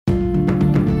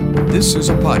This is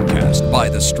a podcast by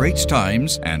The Straits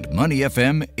Times and Money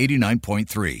FM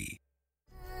 89.3.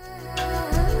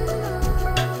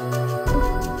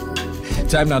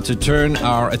 Time now to turn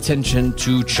our attention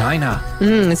to China.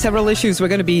 Several issues we're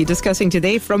going to be discussing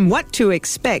today, from what to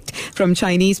expect from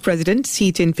Chinese President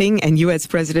Xi Jinping and U.S.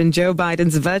 President Joe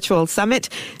Biden's virtual summit,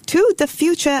 to the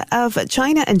future of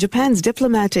China and Japan's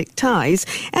diplomatic ties,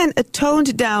 and a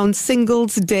toned-down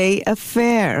Singles Day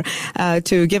affair.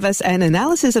 To give us an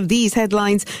analysis of these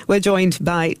headlines, we're joined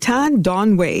by Tan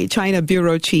Dongwei, China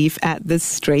Bureau Chief at The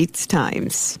Straits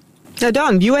Times. Now,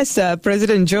 Don, U.S.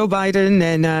 President Joe Biden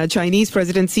and Chinese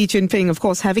President Xi Jinping, of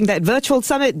course, having that virtual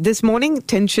summit this morning.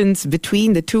 Tensions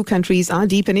between the two countries are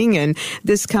deepening, and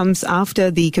this comes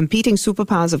after the competing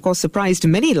superpowers, of course, surprised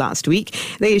many last week.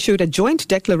 They issued a joint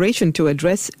declaration to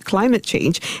address climate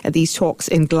change at these talks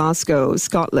in Glasgow,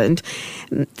 Scotland.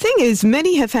 Thing is,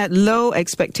 many have had low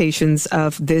expectations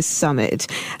of this summit.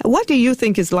 What do you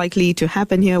think is likely to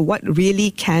happen here? What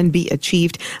really can be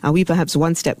achieved? Are we perhaps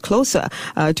one step closer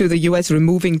to the U.S.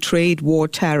 removing trade war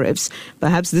tariffs?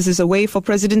 Perhaps this is a way for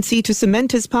President Xi to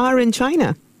cement his power in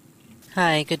China.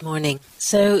 Hi, good morning.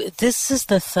 So this is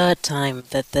the third time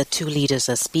that the two leaders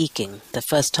are speaking. The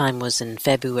first time was in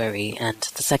February and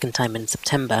the second time in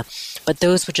September. But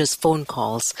those were just phone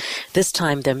calls. This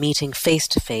time they're meeting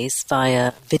face-to-face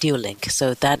via video link.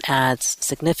 So that adds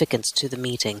significance to the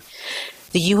meeting.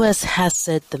 The U.S. has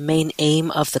said the main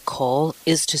aim of the call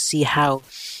is to see how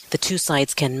the two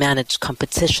sides can manage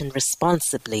competition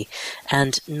responsibly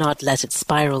and not let it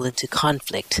spiral into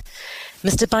conflict.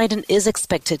 Mr. Biden is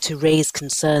expected to raise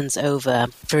concerns over,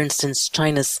 for instance,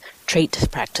 China's trade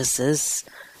practices,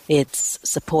 its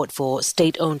support for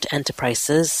state-owned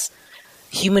enterprises,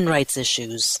 human rights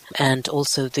issues, and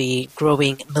also the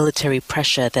growing military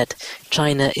pressure that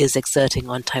China is exerting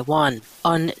on Taiwan.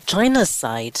 On China's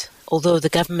side, although the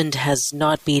government has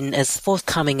not been as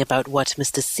forthcoming about what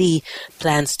Mr. Xi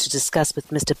plans to discuss with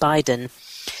Mr. Biden,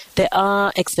 there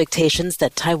are expectations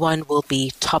that Taiwan will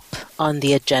be top on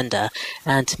the agenda,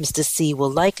 and Mr. Xi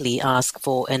will likely ask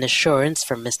for an assurance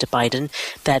from Mr. Biden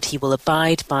that he will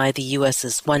abide by the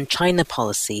U.S.'s One China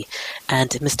policy, and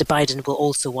Mr. Biden will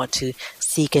also want to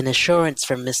seek an assurance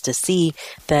from Mr. Xi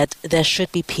that there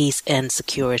should be peace and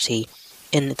security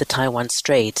in the Taiwan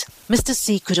Strait. Mr.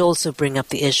 Xi could also bring up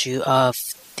the issue of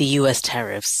the U.S.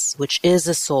 tariffs, which is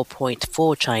a sore point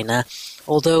for China,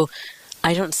 although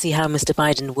I don't see how Mr.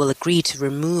 Biden will agree to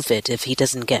remove it if he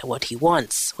doesn't get what he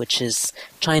wants, which is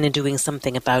China doing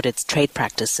something about its trade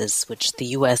practices, which the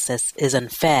U.S. says is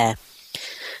unfair.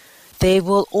 They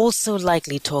will also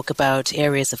likely talk about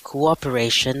areas of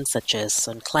cooperation, such as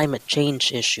on climate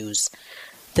change issues.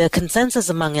 The consensus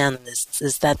among analysts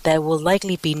is that there will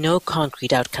likely be no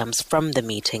concrete outcomes from the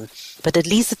meeting, but at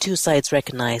least the two sides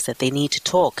recognize that they need to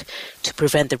talk to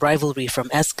prevent the rivalry from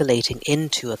escalating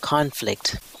into a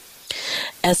conflict.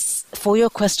 As for your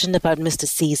question about Mr.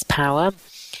 Xi's power,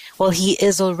 well, he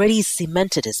has already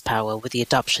cemented his power with the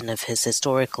adoption of his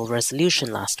historical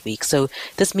resolution last week, so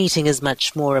this meeting is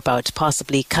much more about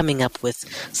possibly coming up with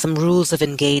some rules of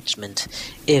engagement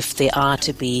if they are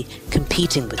to be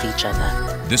competing with each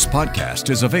other. This podcast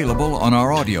is available on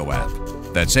our audio app.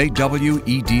 That's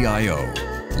AWEDIO.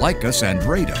 Like us and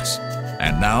rate us.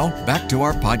 And now, back to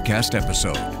our podcast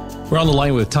episode. We're on the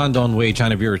line with Tan Dongwei,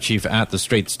 China Bureau Chief at The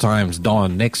Straits Times.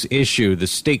 Don, next issue, the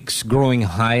stakes growing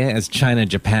higher as China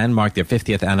and Japan mark their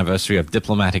 50th anniversary of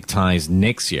diplomatic ties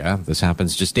next year. This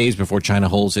happens just days before China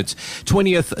holds its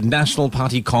 20th National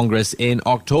Party Congress in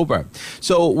October.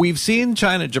 So we've seen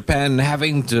China and Japan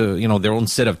having to, their own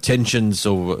set of tensions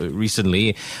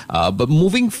recently. But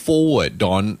moving forward,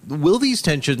 Don, will these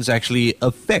tensions actually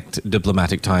affect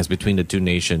diplomatic ties between the two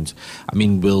nations? I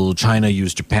mean, will China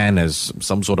use Japan as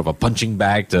some sort of a punching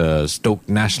bag to stoke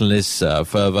nationalist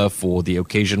fervor for the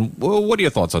occasion? Well, what are your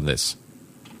thoughts on this?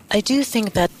 I do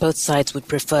think that both sides would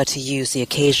prefer to use the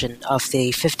occasion of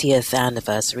the 50th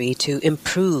anniversary to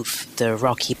improve the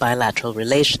rocky bilateral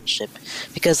relationship,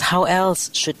 because how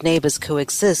else should neighbors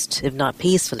coexist if not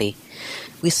peacefully?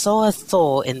 We saw a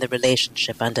thaw in the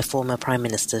relationship under former Prime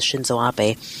Minister Shinzo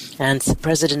Abe, and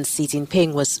President Xi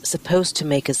Jinping was supposed to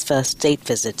make his first state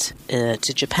visit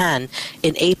to Japan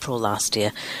in April last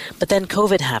year. But then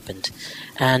COVID happened,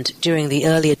 and during the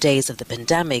earlier days of the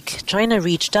pandemic, China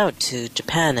reached out to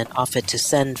Japan and offered to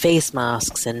send face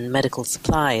masks and medical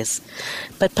supplies.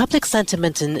 But public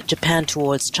sentiment in Japan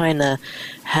towards China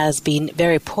has been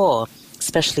very poor,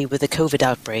 especially with the COVID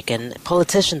outbreak, and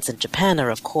politicians in Japan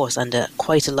are, of course, under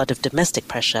quite a lot of domestic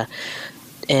pressure.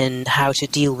 in how to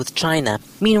deal with China.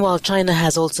 Meanwhile, China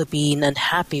has also been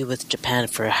unhappy with Japan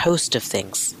for a host of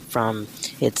things, from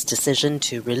its decision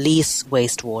to release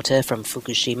wastewater from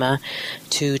Fukushima,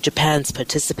 to Japan's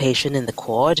participation in the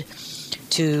Quad,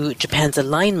 to Japan's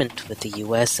alignment with the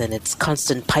US and its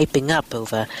constant piping up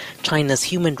over China's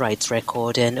human rights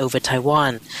record and over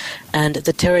Taiwan, and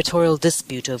the territorial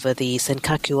dispute over the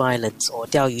Senkaku Islands, or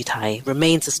Diaoyutai,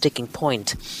 remains a sticking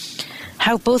point.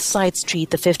 How both sides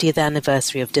treat the 50th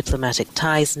anniversary of diplomatic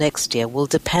ties next year will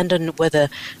depend on whether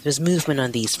there's movement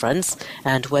on these fronts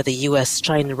and whether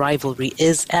US-China rivalry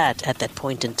is at that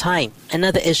point in time.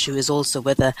 Another issue is also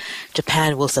whether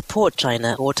Japan will support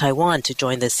China or Taiwan to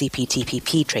join the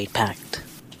CPTPP trade pact.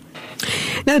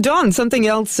 Now, Don, something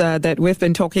else that we've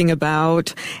been talking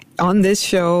about on this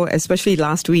show, especially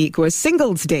last week, was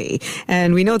Singles Day.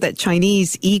 And we know that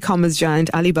Chinese e-commerce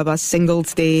giant Alibaba's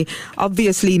Singles Day,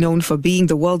 obviously known for being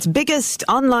the world's biggest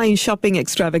online shopping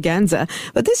extravaganza,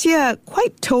 but this year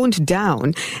quite toned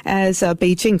down as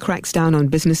Beijing cracks down on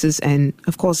businesses and,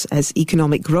 of course, as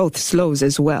economic growth slows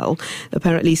as well.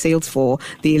 Apparently, sales for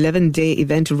the 11-day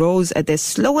event rose at their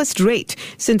slowest rate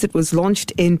since it was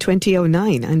launched in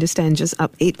 2009. I understand just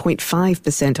up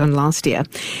 8.5% on last year.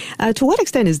 To what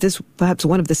extent is this perhaps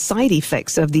one of the side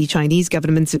effects of the Chinese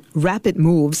government's rapid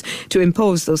moves to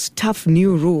impose those tough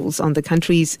new rules on the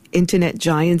country's internet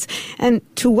giants? And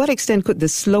to what extent could the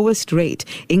slowest rate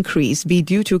increase be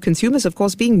due to consumers, of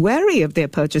course, being wary of their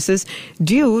purchases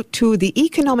due to the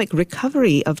economic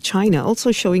recovery of China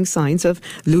also showing signs of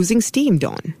losing steam,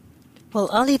 Dawn? Well,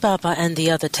 Alibaba and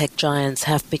the other tech giants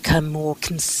have become more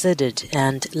considered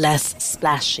and less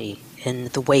splashy in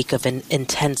the wake of an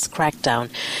intense crackdown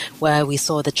where we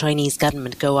saw the Chinese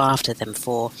government go after them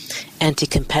for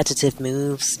anti-competitive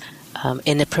moves,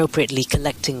 inappropriately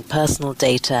collecting personal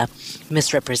data,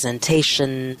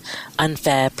 misrepresentation,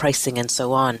 unfair pricing, and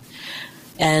so on.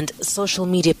 And social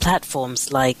media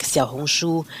platforms like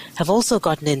Xiaohongshu have also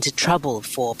gotten into trouble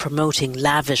for promoting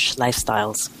lavish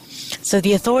lifestyles. So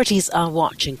the authorities are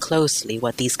watching closely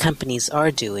what these companies are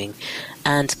doing,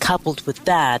 and coupled with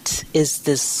that is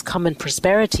this common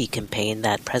prosperity campaign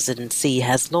that President Xi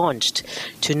has launched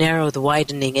to narrow the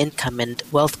widening income and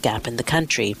wealth gap in the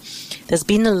country. There's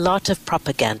been a lot of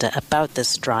propaganda about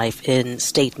this drive in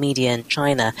state media in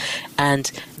China, and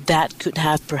that could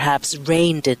have perhaps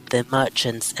reined in the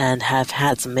merchants and have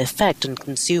had some effect on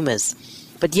consumers.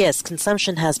 But yes,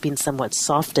 consumption has been somewhat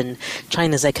soft, and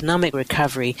China's economic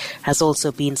recovery has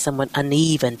also been somewhat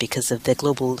uneven because of the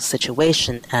global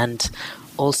situation and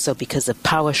also because of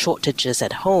power shortages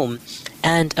at home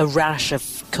and a rash of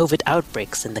COVID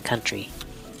outbreaks in the country.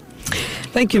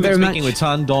 Thank you very much. Speaking with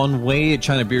Tan Don Wei,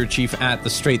 China Bureau Chief at The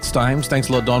Straits Times. Thanks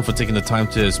a lot, Don, for taking the time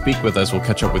to speak with us. We'll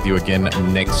catch up with you again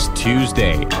next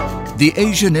Tuesday. The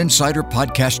Asian Insider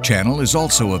Podcast channel is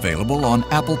also available on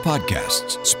Apple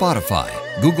Podcasts, Spotify,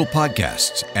 Google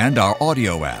Podcasts, and our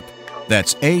audio app.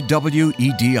 That's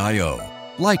AWEDIO.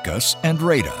 Like us and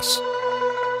rate us.